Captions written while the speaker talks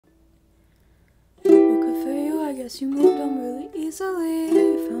guess you moved on really easily.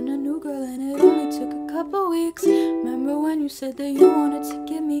 Found a new girl and it only took a couple weeks. Remember when you said that you wanted to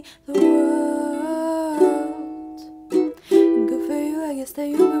give me the world? And good for you, I guess that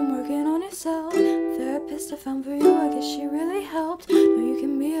you've been working on yourself. Therapist I found for you, I guess she really helped. Now you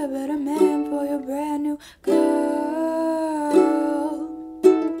can be a better man for your brand new girl.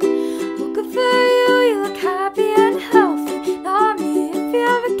 Well, good for you, you look happy and healthy. Not me, if you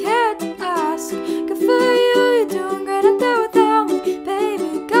ever cared to ask. Good for you, you're doing great out there without me.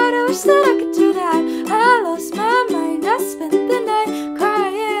 Baby, God, I wish that I could do that. I lost my mind, I spent the night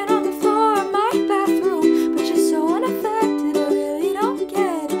crying on the floor of my bathroom. But you're so unaffected, I really don't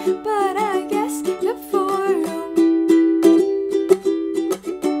get it. But I guess good for you.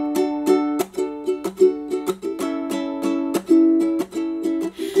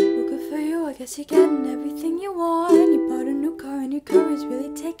 Well, good for you, I guess you're getting everything you want. You bought a new car and your career's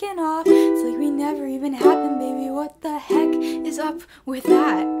really taking off. It's like we never even happened, baby. What the heck is up with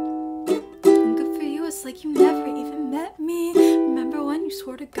that? And good for you, it's like you never even met me. Remember when you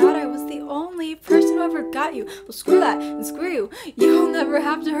swore to God I was the only person who ever got you? Well, screw that and screw you. You'll never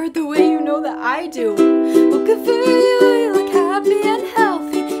have to hurt the way you know that I do. Well, good for you, you look happy and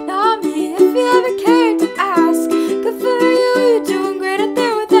healthy. Not me, if you ever cared to ask. Good for you, you're doing great out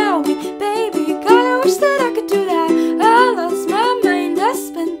there without me. Baby, God, I wish that I could do that. I lost my mind, I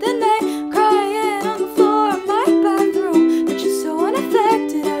spent the night crying on the floor of my bathroom. But you're so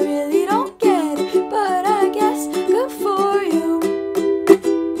unaffected, I really don't get it. But I guess good for you.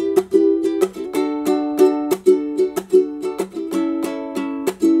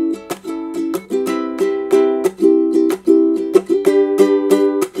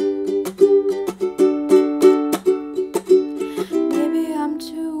 Maybe I'm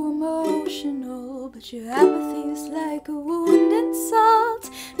too emotional, but your apathy is like a wound and salt.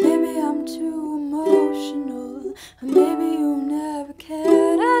 Maybe I'm too emotional, or maybe you never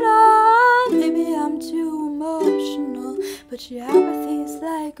cared at all. Maybe I'm too emotional, but your apathy is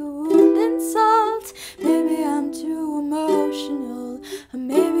like a wound and salt. Maybe I'm too emotional, or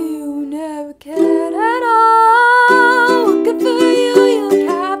maybe you never cared at all. Well, good for you, you look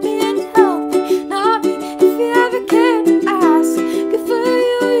happy and healthy. Not me, if you ever cared to ask. Good for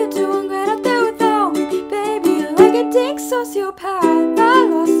you, you're doing great out there without me. Baby, you're like a dink sociopath. I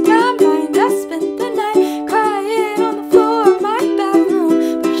lost my mind, I spent the night crying on the floor of my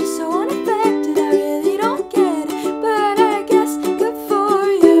bathroom. But you're so unaffected, I really don't get it. But I guess good for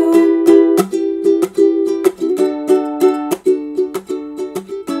you.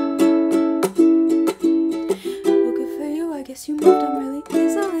 Well, good for you, I guess you moved on really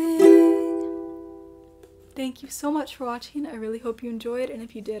easily. Thank you so much for watching. I really hope you enjoyed, and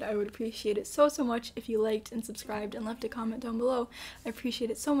if you did, I would appreciate it so much if you liked and subscribed and left a comment down below. I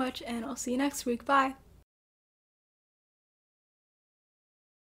appreciate it so much, and I'll see you next week. Bye!